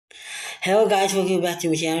Hello guys, welcome back to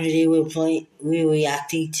my channel. Today we're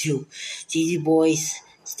reacting to Jzboy's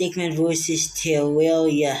Stickman versus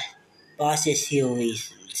Terraria bosses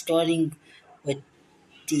series. Starting with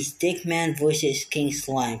the Stickman versus King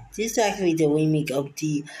Slime. This is actually the remake of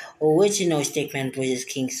the original Stickman versus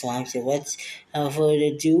King Slime. So let's further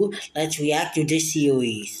ado, let's react to this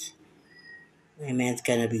series. My man's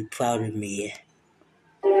gonna be proud of me.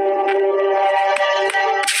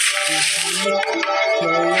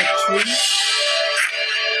 Terraria tree.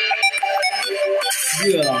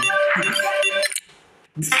 Yeah.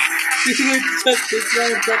 This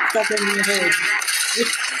one got stuck in your head.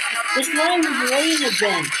 This line is rain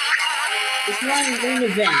event. This line is rain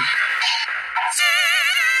event.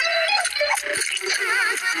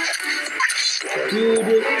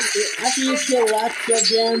 Dude, after you kill lots of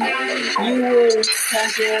them, you will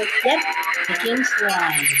conquer, yep, the King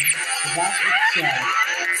Slime. About itself.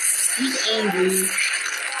 He's angry.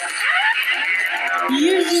 He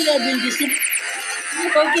usually have been disappointed.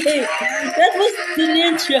 Okay, that was the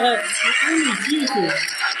ninja. Oh, Jesus.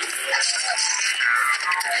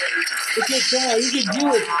 Okay, come on, you can do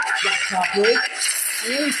it, Jack Copper. I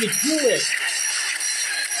know you can do it.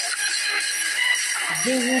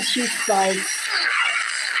 They will shoot spikes.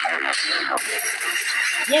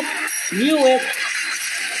 Yep, knew it.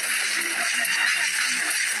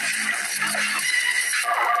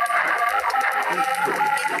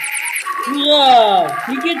 Yeah,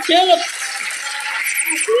 you can tell him.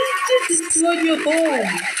 He just destroyed your home.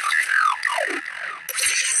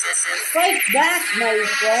 Fight back, my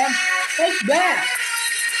friend. Fight back.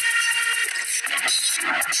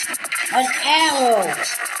 An arrow.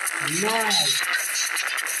 Nice.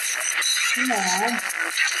 Come on.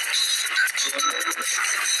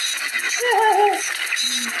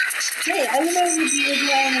 Hey, I remember the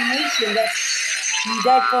original animation that he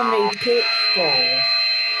died from a pitfall.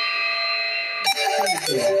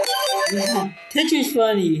 Yeah, that is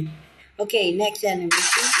funny. Okay, next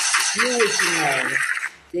animation. New original.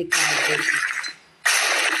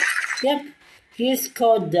 Yep, he's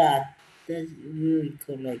called that. That's really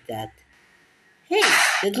cool like that. Hey,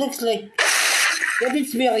 it looks like but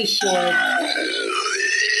it's very short.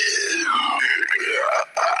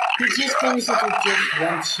 He just finished it with just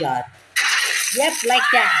one shot. Yep, like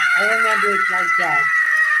that. I remember it like that.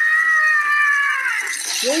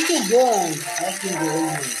 Where's the burn? I can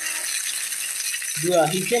believe it. Bruh,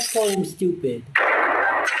 he just called him stupid.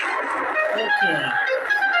 Okay.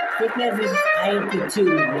 Stickman vs. R.I.P 2.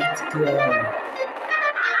 Let's go.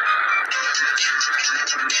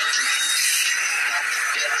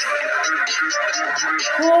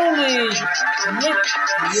 Holy! Yep,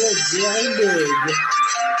 you're very big.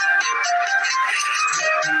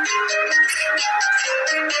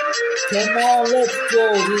 Come on, let's go.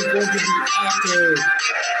 We're going to be epic.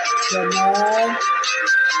 Come on.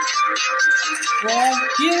 And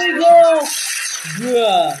here we go.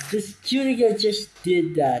 Bruh, this junior just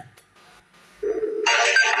did that.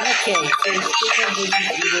 Okay, so Stickman versus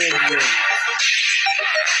either of you.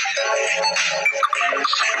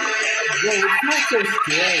 Yo, it's not so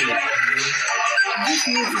scary. You just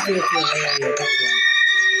need to do it for an area, that's why.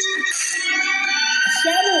 A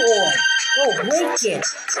shadow orb! Oh, break it!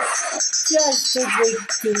 Just don't break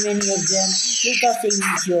too many of them because they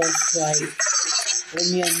need your strike. When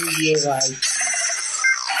you need your right.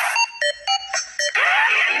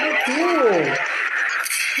 Oh, cool!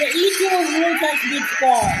 The eagle of wood has been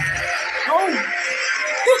spawned! Oh!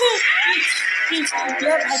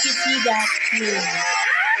 Yep, I can see that too.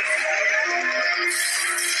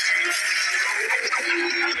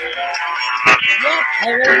 Yep, I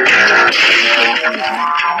really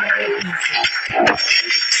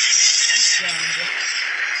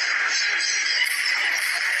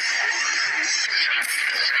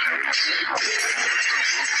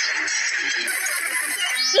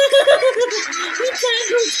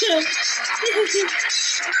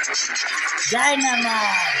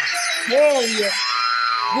Dynamite! Hell yeah!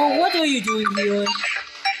 Well, what are you doing here,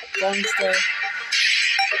 gangster?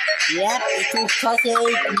 Yep, it will cause a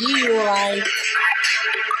meteorite.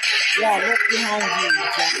 Yeah, look behind you,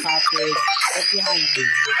 Jack Poppers. Look behind you.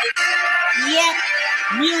 Yep,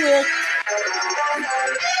 knew it.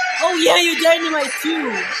 Oh yeah, you dynamite too.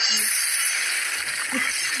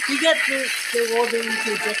 You got the order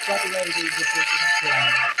to just got ready to the person.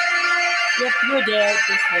 Yep, you're there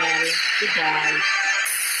this way. Goodbye.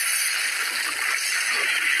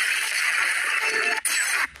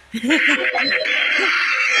 Yeah,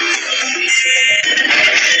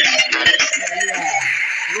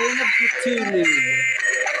 Rain of Cthulhu.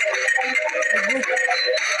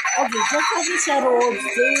 Okay, just as you said, old, they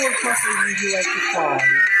will possibly be like the fall.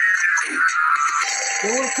 They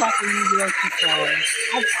will cover you like before.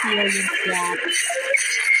 Experience that.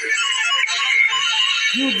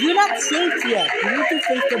 You're not safe yet. You need to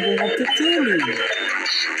face the boom of Cthulhu.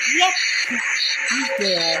 Yep, he's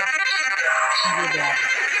there. He did that.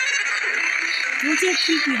 Don't you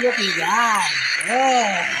creepy looking guy.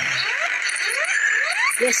 Oh.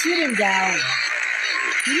 Yeah, shoot him down.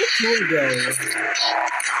 You need to go.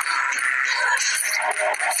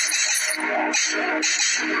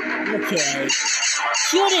 Okay.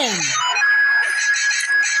 Shoot him!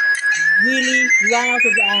 Really? Run out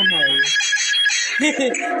of ammo.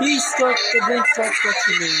 He start the big start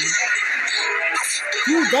touching me.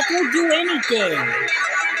 Dude, that won't do anything.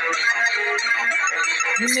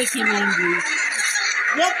 You make him angry.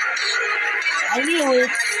 Yep. I knew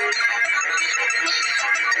it.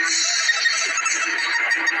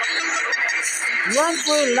 Run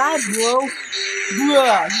for your life, bro.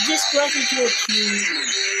 Bruh, you just crashed into a tree.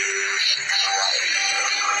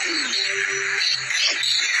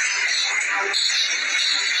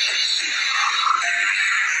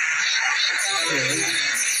 Okay.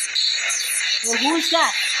 Well, who's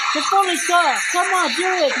that? The police car! Come on, do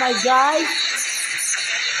it, my guy!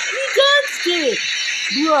 You danced it!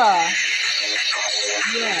 Bruh!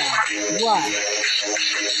 Yeah, what?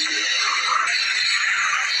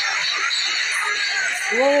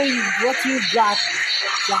 What you got,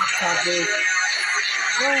 Jack Cover?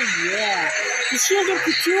 Oh yeah, the Shield of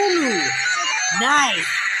Cthulhu! Nice!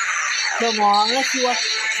 Come on, let's see what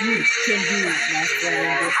you can do, my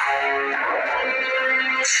friend.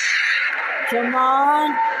 Come on!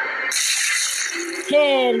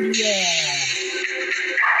 Hell yeah!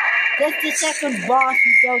 That's the second boss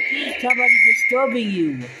without somebody disturbing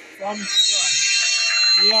you. From the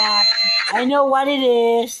front. Yeah, I know what it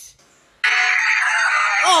is.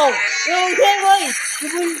 Oh! Wait! The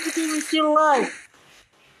Cthulhu is still alive.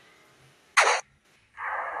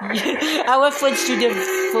 I reference to the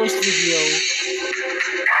first video.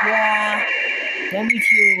 Yeah, that means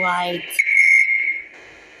you're right.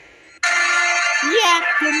 Yeah,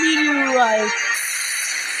 that means you're right.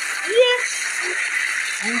 Yeah,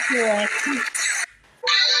 I'm correct.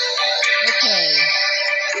 Okay.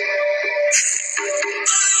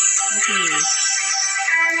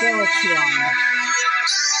 Skeleton.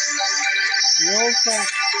 Roll for...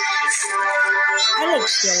 I like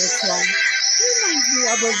skeleton. Reminds me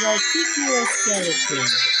of a particular skeleton.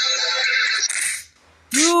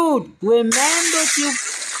 Dude, remember to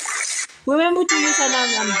use an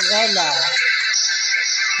umbrella.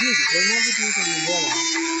 Dude, remember to use an umbrella.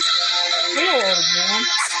 Hello, old man.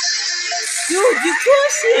 Dude, you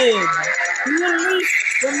cursed him. You released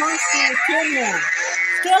the monster kidnap.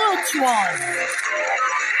 Skeleton.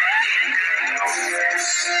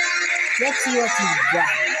 Let's see what he's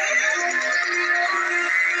got.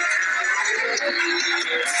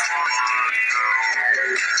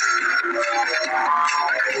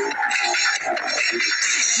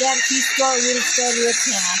 Yeah, will start your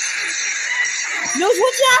attack. No,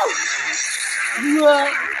 watch out!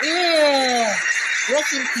 Yeah!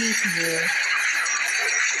 Rest in peace, bro.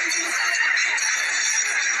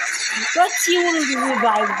 Let's see what we can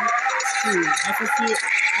revive soon. I see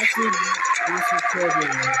this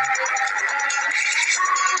recording.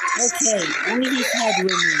 Okay, only his head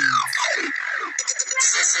remains.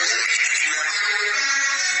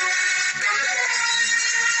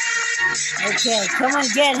 Okay, come on,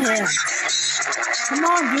 get him. Come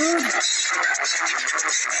on, dude.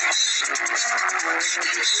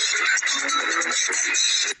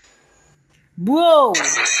 Bro,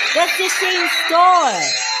 that's the same store.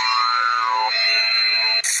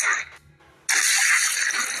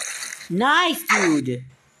 Nice, dude.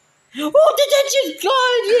 Oh, the dungeon's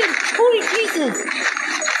guardian! Holy Jesus!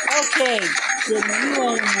 Okay, the new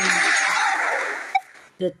enemy.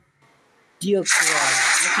 The deer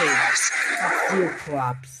crops. Okay, that's deer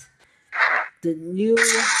crops. The new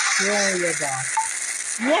Terraria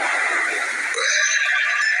boss. Yep.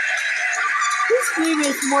 This game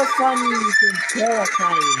is more funny than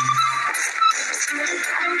terrifying.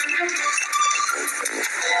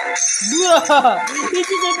 Bruh! This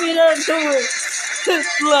is a bit of nowhere.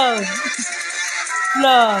 Slug.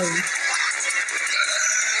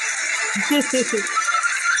 He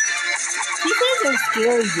doesn't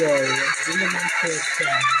scary though. In the master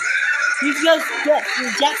itself. He just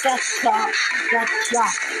Jack got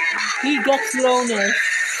shot. He got slowness.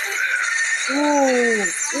 Ooh.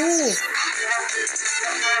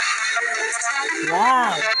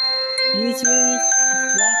 Wow. He's really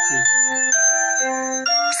distracted.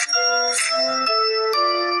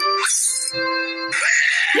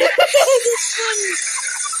 That's funny.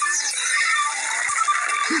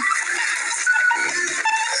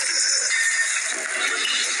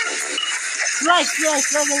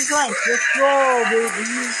 slice. Let's go,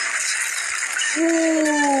 baby.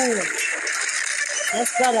 Ooh,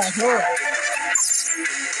 that's gotta hurt.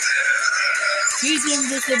 He's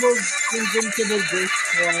invincible ghost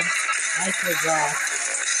form. I forgot.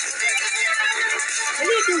 I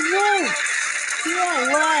need to move. Yeah,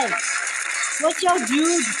 right. Watch out,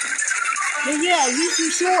 dude. Yeah, use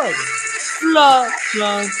your sword. Flunk.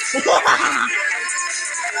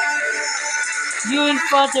 You in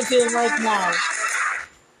front of him right now.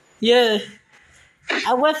 Yeah.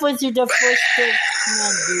 I went to the first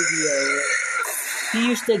Stickman video. He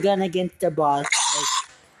used the gun against the boss, like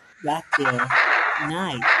back there.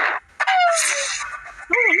 Nice.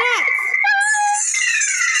 Oh, nice.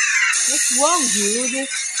 What's wrong, dude?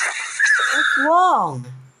 What's wrong?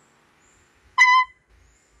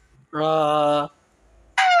 Uh,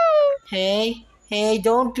 hey,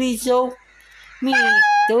 don't be so mean.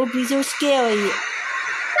 Don't be so scary.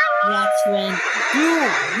 That's when.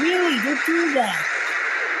 Dude, really, don't do that.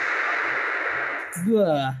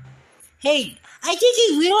 Bruh. Hey, I think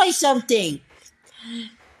I realized something.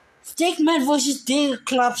 Stickman vs. Deer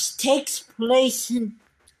Clubs takes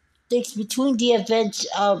between the events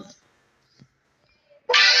of.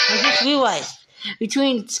 I just realized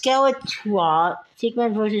between Stickman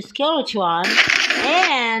vs. Skeletron,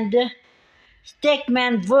 and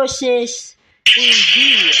Stickman vs. Queen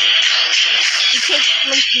Bee. It takes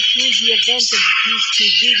place between the events of these two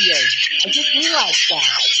videos. I just realized that.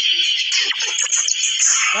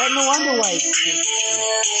 No wonder why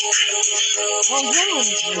oh,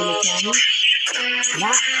 hello, Tammy.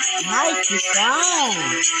 Nice design.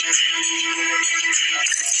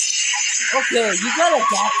 Okay, you got a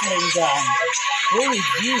Gatling gun. Holy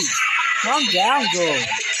jeez. Calm down, girl.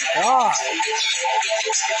 Oh.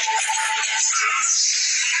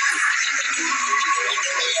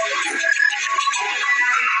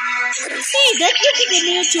 Hey, that's like a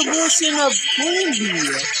miniature version of Queen Bee.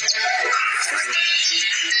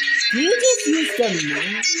 You just use them,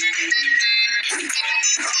 man.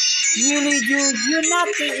 Really, dude, you're not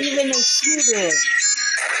even a shooter.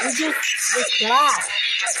 You're just a class.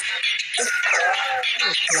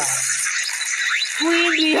 Queen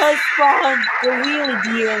Bee has spawned the real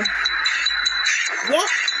deal. Yep,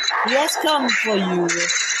 he has come for you.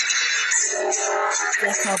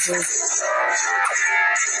 That covered.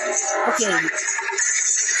 Okay,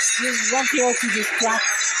 you want here to distract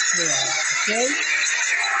her, okay?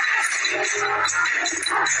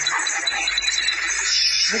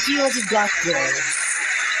 Let's see what you got there.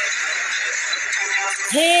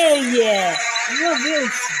 Hell yeah! You're a really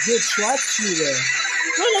good sharpshooter.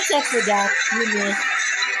 Well, except for that, you missed.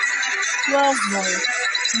 Well, no,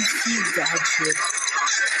 you see that shit.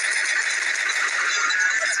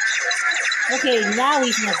 Okay, now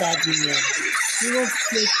he's not that genius. He went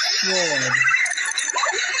straight forward.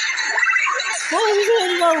 Oh,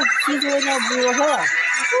 he's going out blue hair.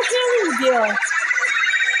 Oh, hello there.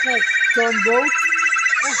 Like, Gunboat.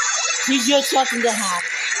 Oh, he's just shot in the hat.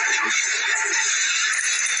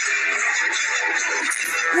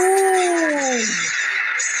 Ooh!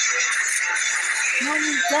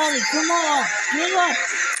 Mommy, Daddy, come on! Get up!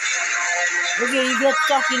 Okay, you get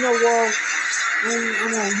stuck in a wall.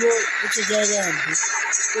 It's a dead end.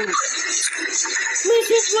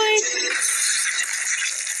 Wait!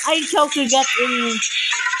 I totally got in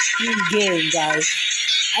game, guys.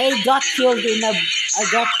 I got killed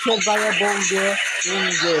by a boulder in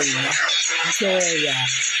game. Terraria.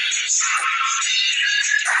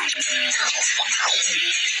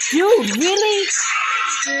 Dude, really?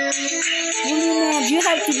 Really, man, you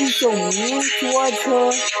have to be so mean towards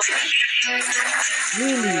her.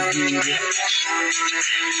 Really, dude.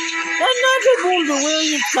 Another boulder, where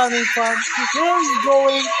is it coming from? Where is it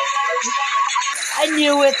going? I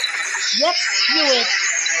knew it. Yep, knew it.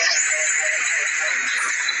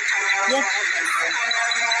 Yep.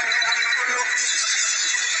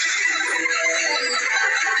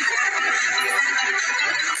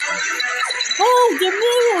 Oh, the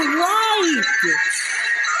mirror, right!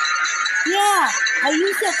 Yeah, I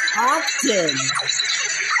use that often.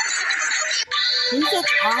 I use that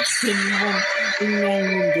often when I'm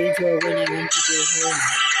in danger or when I want to go home.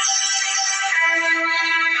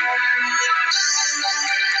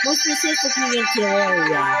 More specifically in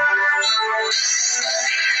Terraria.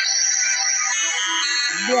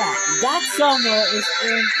 Yeah, that somewhere is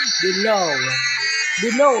in below.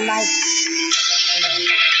 Below, like,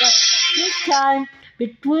 but this time,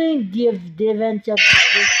 between the events of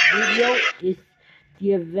this video is the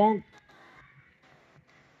event.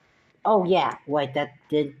 Oh yeah, wait, that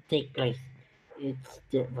didn't take place. It's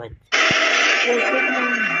the what? for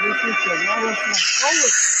Stickman versus the Wall of Flash. Oh,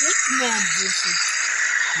 it's Stickman versus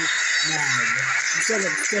Man. Instead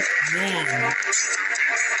of Stickman.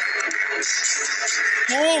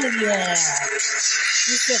 Hell yeah!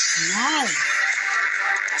 This looks nice.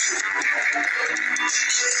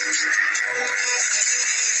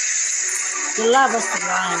 The lava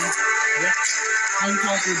slime. Yep.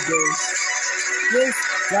 Untitled Ghost. Those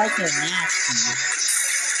guys are nasty.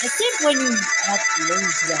 Except when you upload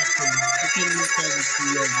weapons, you can use them to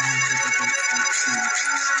your advantage.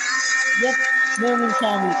 Yep,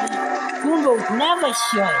 momentarily. Kumbo's never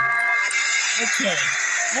showed. Okay.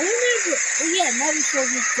 I remember. Oh yeah, never showed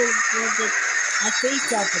me so that I face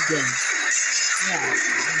up again.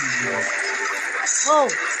 Yeah. Oh,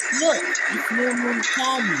 look, it's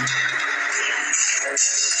momentarily.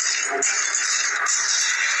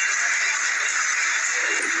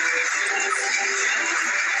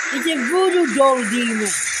 It's a voodoo doll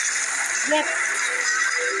demon. Yep.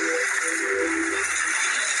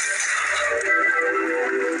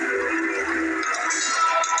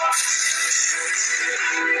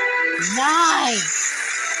 Nice.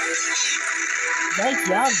 Nice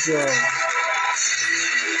job, girl.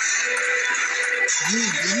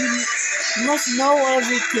 You must know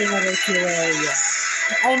everything about Terraria.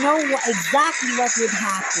 I know exactly what would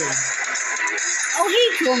happen. Oh, hey,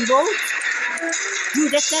 Combo.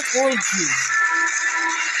 Dude, that's not old juice.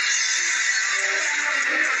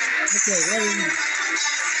 Okay, what is it?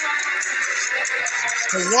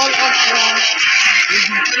 The wall of flash will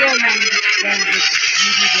be permanent when the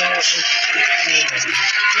video is destroyed.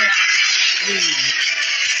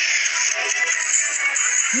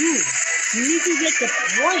 Dude, you need to get the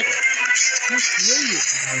point. He's serious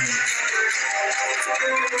about it.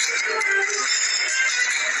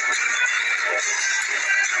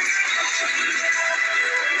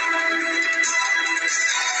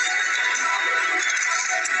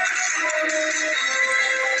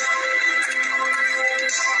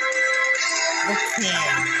 Okay.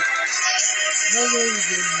 What are you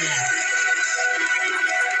doing now?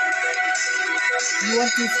 You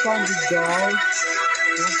want to spawn the doll?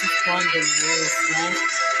 You want to spawn the wolf nest?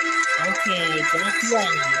 Okay, get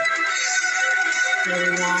ready.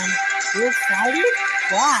 Everyone, you're excited?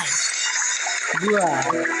 Why? Bruh.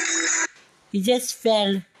 He just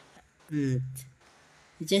fell.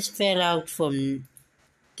 He just fell out from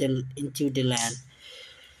into the land.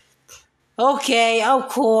 Okay, of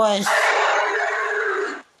course.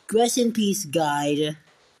 Rest in peace, guide. Yeah.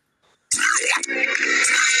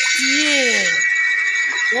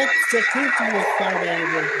 That's the creepiest part I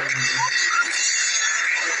ever heard.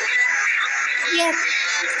 Yep.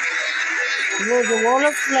 Well, the wall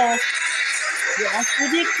of flesh, as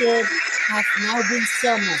predicted, has now been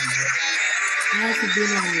summoned. Has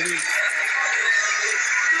been unleashed.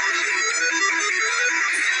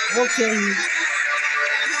 Okay.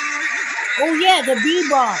 Oh yeah, the bee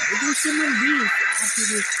bomb. It will summon bees after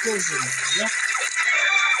the explosion. Yep.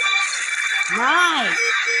 Nice.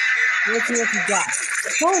 Let's see what we got.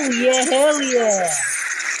 Oh yeah, hell yeah.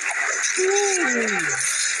 Ooh.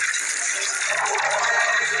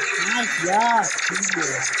 Nice job.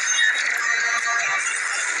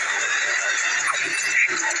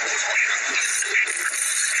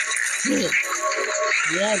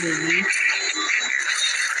 Yeah, baby.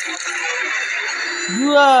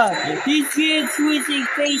 Bruh, these kids switching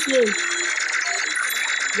faces.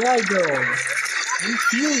 Why though? I'm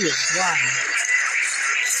curious, why?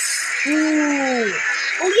 Ooh!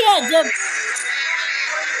 Oh yeah,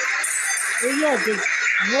 the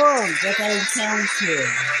worm that I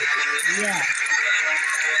encountered. Yeah.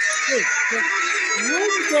 Wait, the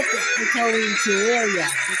worm that I encountered in Terraria.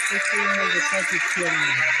 It's the same as the type of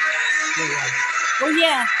killing. Oh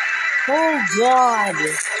yeah. Oh god.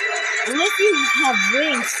 Unless you have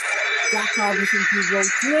wings, that causes you to go,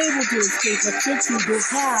 you're able to escape, but since you don't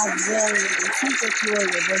have, well, it seems like you're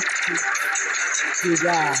about to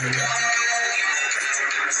die.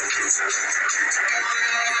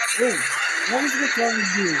 Oh, what is it going to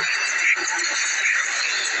do?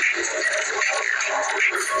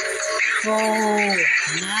 Oh,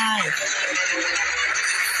 nice.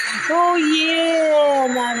 Oh yeah,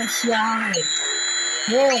 not a shot.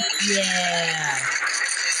 Heck yeah.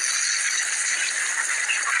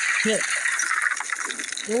 Hit.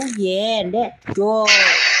 Oh yeah, let's go.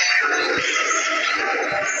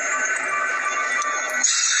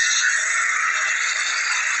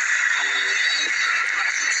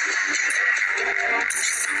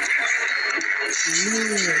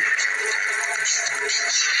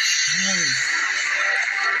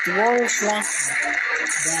 The wall is flat.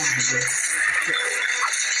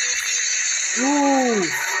 Ooh.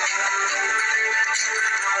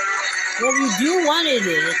 Well, you do wanted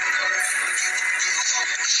it.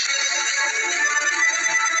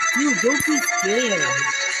 Dude, don't be scared.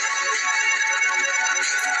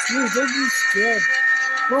 Dude, don't be scared.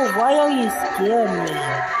 Bro, why are you scared, man?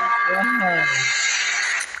 Why?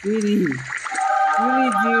 Really? Really,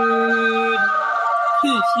 dude?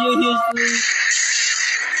 Seriously?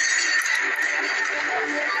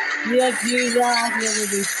 Yeah, dude, I've never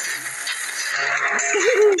been.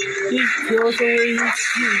 Just throws away his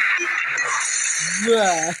shoes.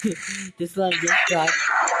 Bruh. The slime just got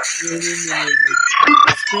eliminated.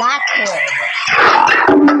 Splattered.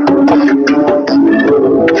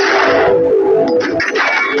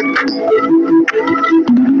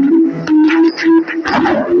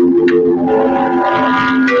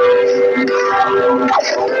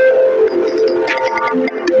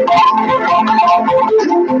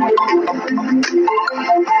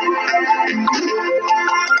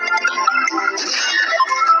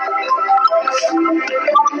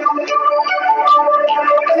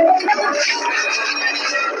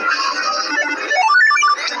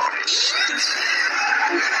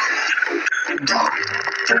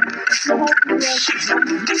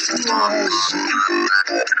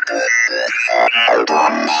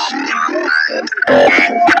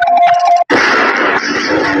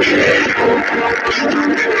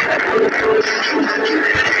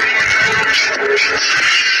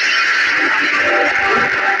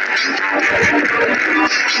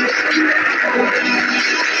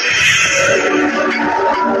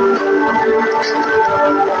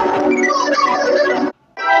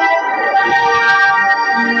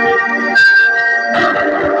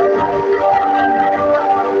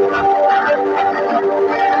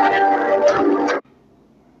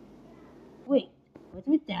 Wait, what's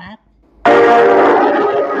with that?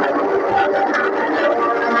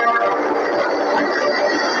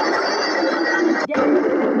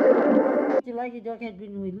 The Light Dog had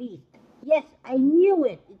been released. Yes, I knew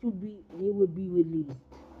it. They would be released.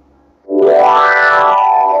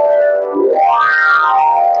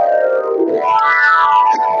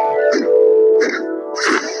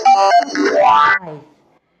 Guys,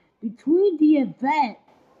 between the event,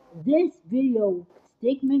 this video,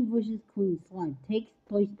 Stickman vs. Queen Slime, takes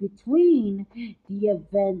place between the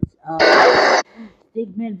events of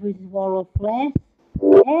Stickman vs. Wall of Flash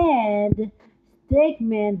and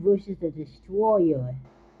Stickman vs. the Destroyer.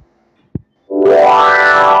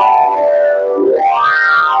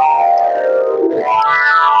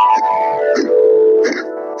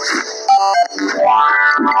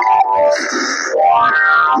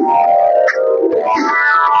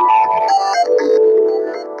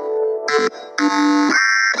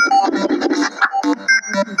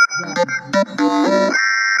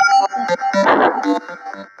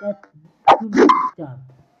 That's too much stuff.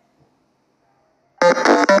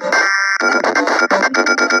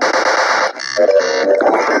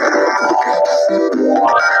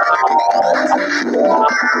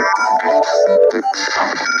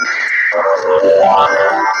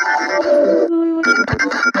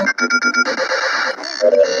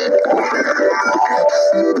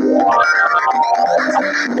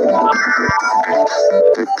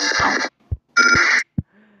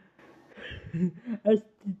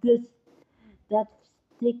 This that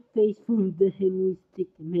stick face from the Henry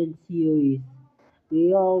Stickman series.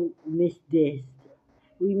 We all missed this.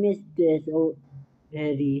 We missed this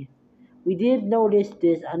already. We didn't notice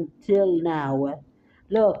this until now.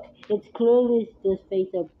 Look, it's clearly the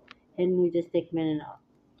face of Henry the Stickman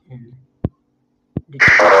and the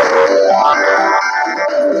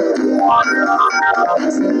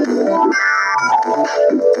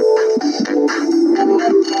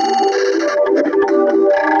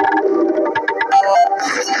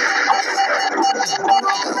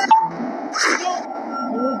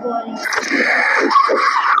everybody.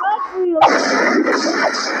 Not real.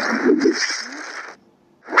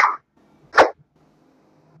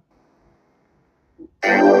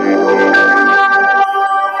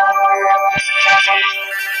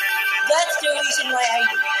 That's the reason why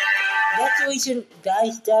that's the reason,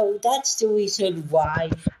 guys. That's the reason why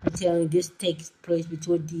I'm telling you this takes place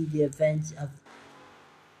between the events of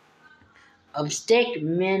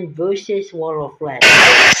Stickman versus Wall of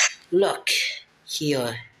Flash. Look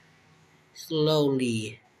here,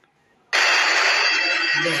 slowly.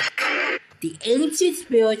 Look, the ancient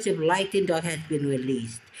spirits of Light and Dark has been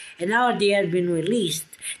released, and now they have been released.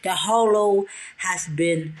 The Hollow has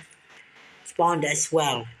been spawned as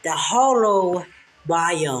well. The Hollow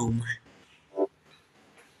biome.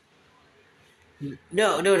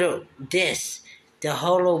 No. This. The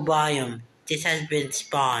Hollow biome. This has been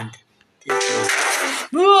spawned. This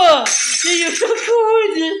one.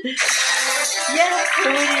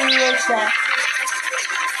 shot.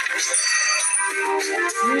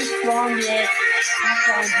 You spawned it. You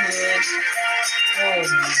found her. Oh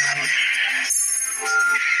no.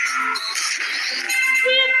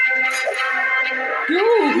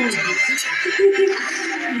 Dude!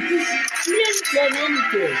 He didn't get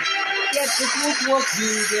anything. Yep, this won't work,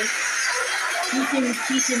 dude.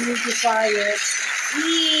 He's in the fire.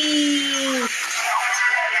 Eee!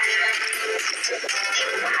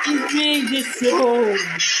 He made the song.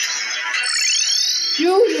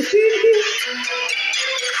 Dude!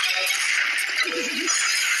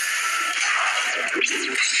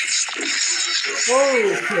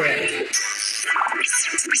 Okay.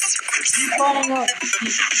 He's falling up.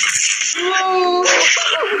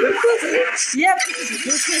 Yep,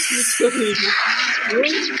 this is the story.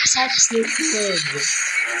 Let's touch this head.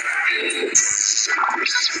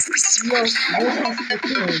 Yo, let's touch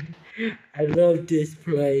the head. I love this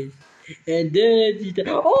place. And then,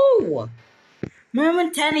 oh!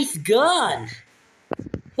 Merman Tanny's gun!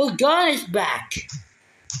 Her gun is back!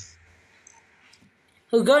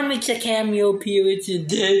 Her gun makes a cameo appearance and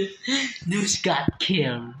then Noose gets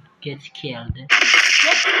killed.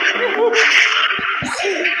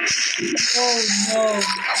 Oh no!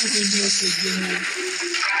 This is Noose again.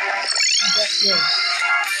 He got killed.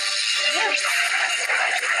 Yeah.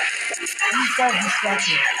 He got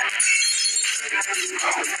distracted.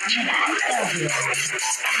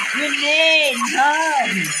 Grenade! No!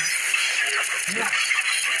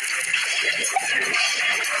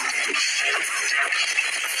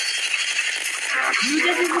 You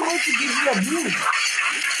just even want to give you a boost.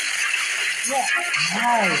 Yeah,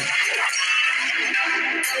 no.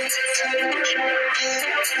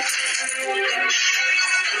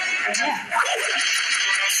 Yeah.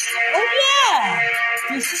 Oh yeah!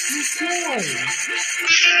 This is cool.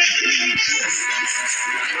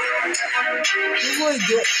 Don't worry,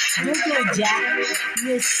 don't go, Jack. He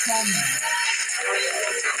is coming.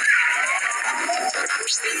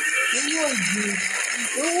 Don't worry, dude.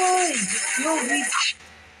 Don't worry. You'll be.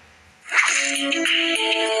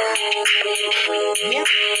 Yep.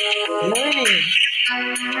 Winning.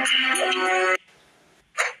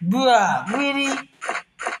 Bruh, really?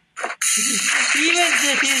 Even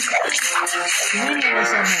this winning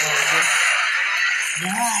was on the order.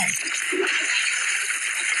 Nice.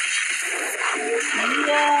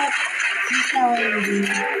 Yeah. He's how I would do.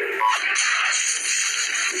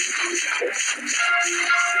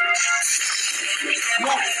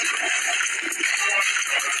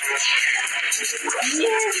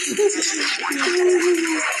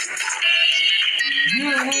 You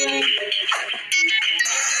really?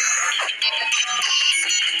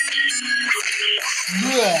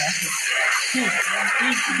 Yeah.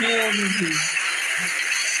 He's really.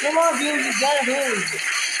 Come on, dude, you gotta hurry.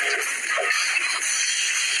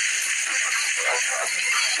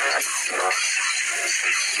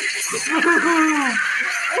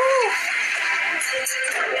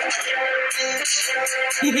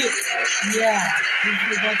 Yeah, you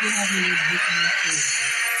forgot to have a ridiculous.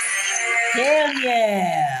 Hell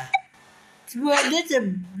yeah! Well,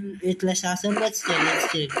 it's less awesome, but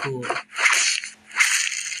still cool.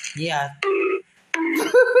 Yeah.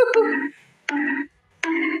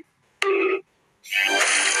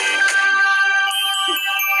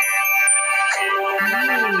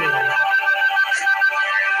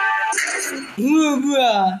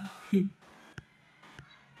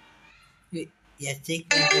 Yeah, take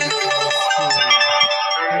me to the school.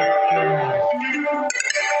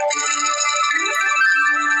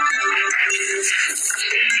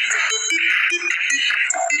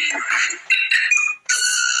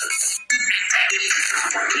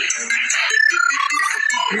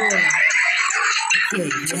 Yeah. Okay,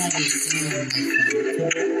 you have it.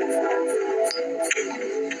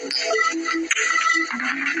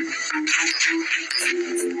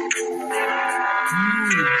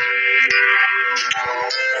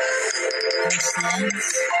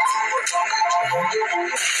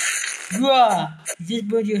 Bruh, just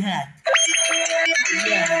brought your hat.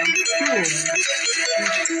 Yeah, cool.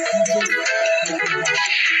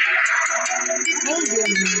 Hold your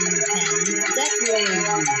hand. That's what I do.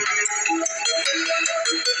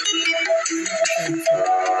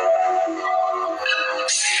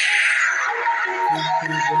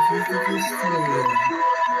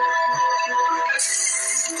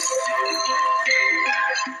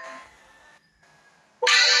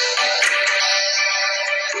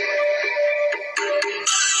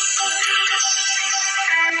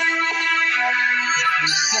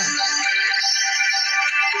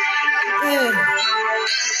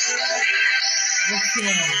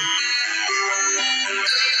 Okay.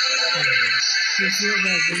 You feel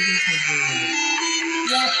that this is something like,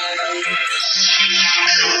 yep,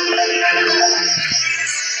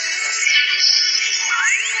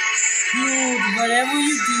 dude, whatever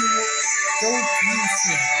you do, don't use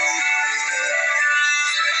it.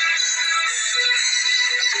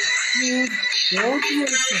 Dude, don't use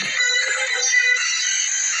it.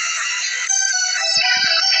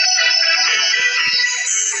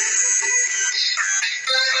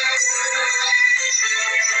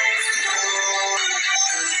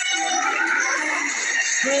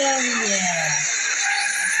 Hell yeah.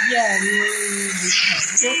 Yeah, we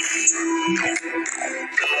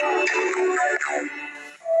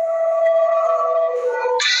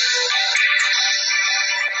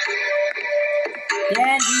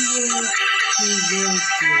then we will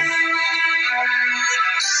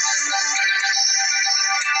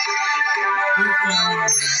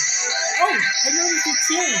oh, I noticed the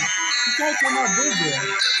chain. The guy came out bigger.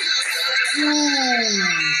 Ooh,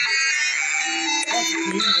 that's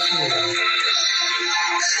painful.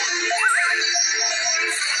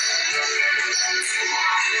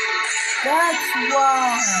 That's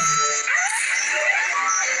why.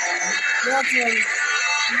 That's why.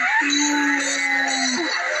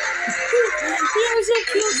 He also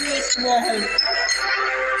killed this one.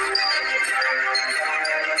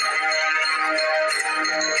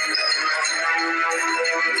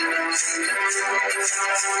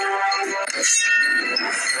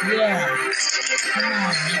 Yeah. Come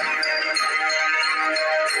on.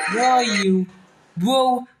 Where are you?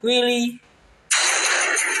 Bro, really?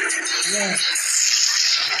 Yeah.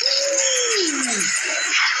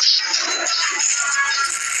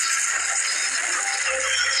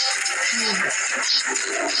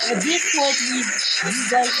 At this point, you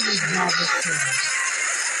guys need another sword.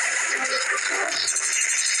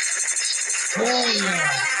 Oh yeah.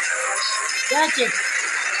 That's it.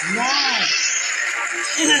 Nice.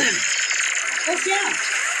 Oh yeah.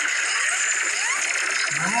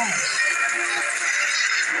 Nice.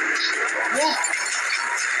 Yeah.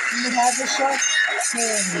 You have a shot?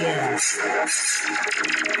 Oh yeah.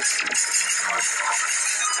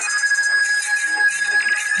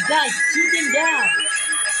 Guys, shoot him down.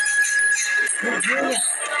 That's brilliant.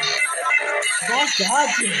 That's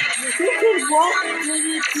dodging. You can walk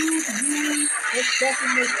really too, really. It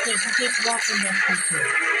doesn't make sense. You just walk in that picture.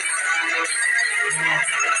 Yeah.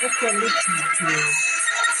 That's what listening to.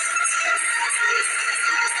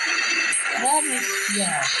 That is,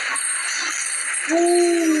 yeah.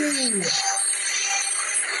 Ooh.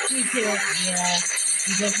 He can't, yeah.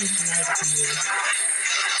 He doesn't like you.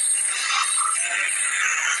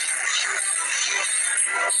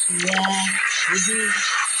 Yeah. Maybe.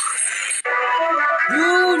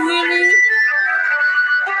 Dude, really?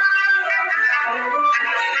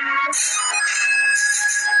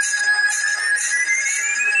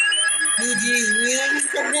 Did you really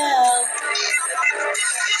know?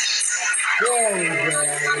 There we go.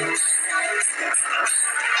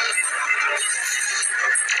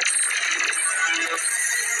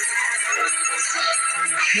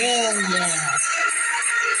 Hell yeah.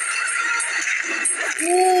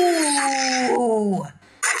 Ooh.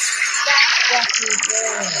 That's fucking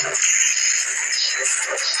good.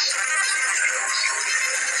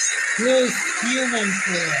 Here's human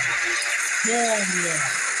form. Hell yeah.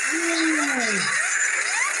 Ooh.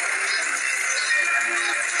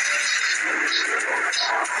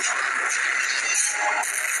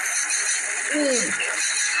 Ooh.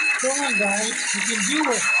 Come on, guys. You can do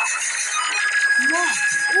it. Come on.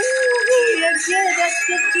 Ooh, again, that's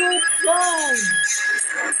the third time.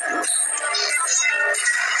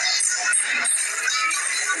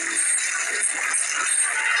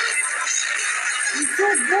 It's so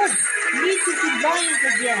good. You need to combine it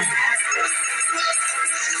again.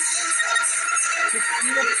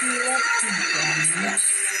 Let's see.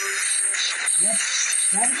 Yep.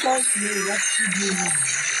 That tells me what to do now.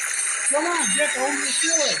 Come on, get on the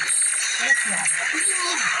sword. That's right. Come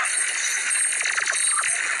on.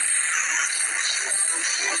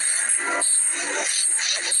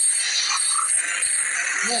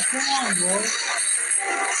 Yeah, come on, boy.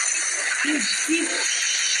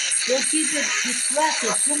 Don't keep it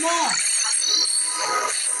distracted. Come on.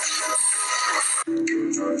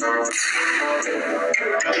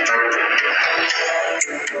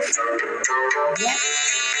 Yeah.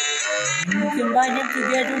 You combine them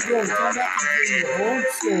together, bro. Come back into your old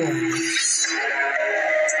sword.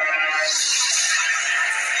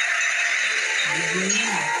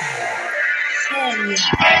 Hell yeah.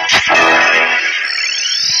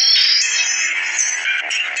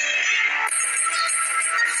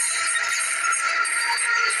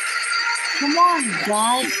 Come on,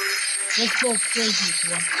 guys. Let's go crazy for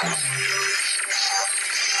one time.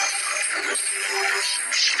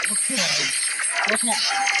 Okay. What's that?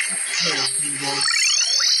 Okay, people.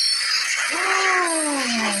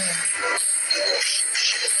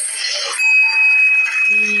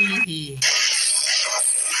 Eee.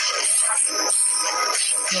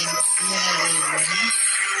 So, ready?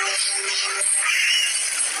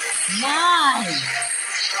 Nice!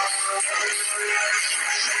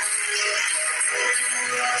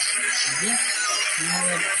 Yep. Now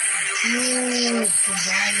it's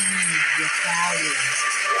surviving the tower.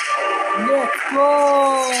 Let's go!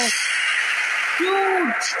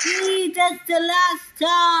 Dude! Please, that's the last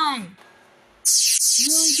time!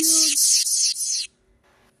 Really, dude?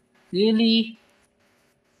 Really?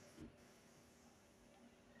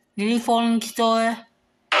 Really, Falling Star?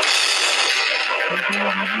 We're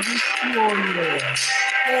going to destroy it!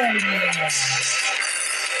 Hell yeah!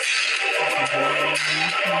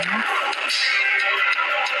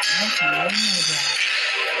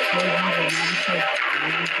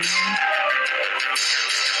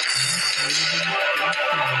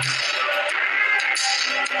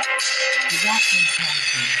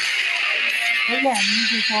 Oh yeah,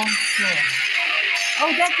 music on store.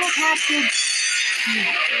 Oh, that's what happened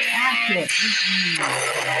after.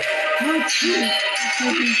 Let's see.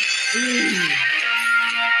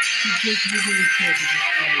 You just really care to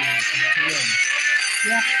destroy it.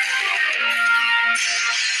 Yep.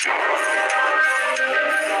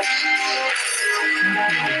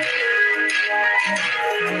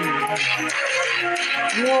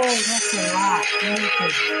 Whoa, that's a lot.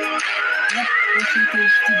 Okay. Yep, this is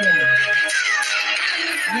today.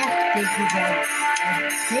 Yep, thank you guys.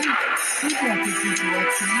 Thank you guys for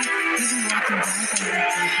watching. If you're watching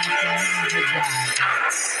guys, goodbye.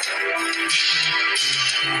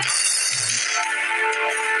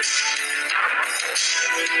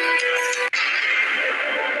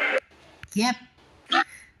 Yep.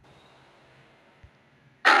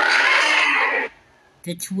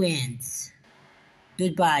 The twins.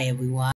 Goodbye, everyone.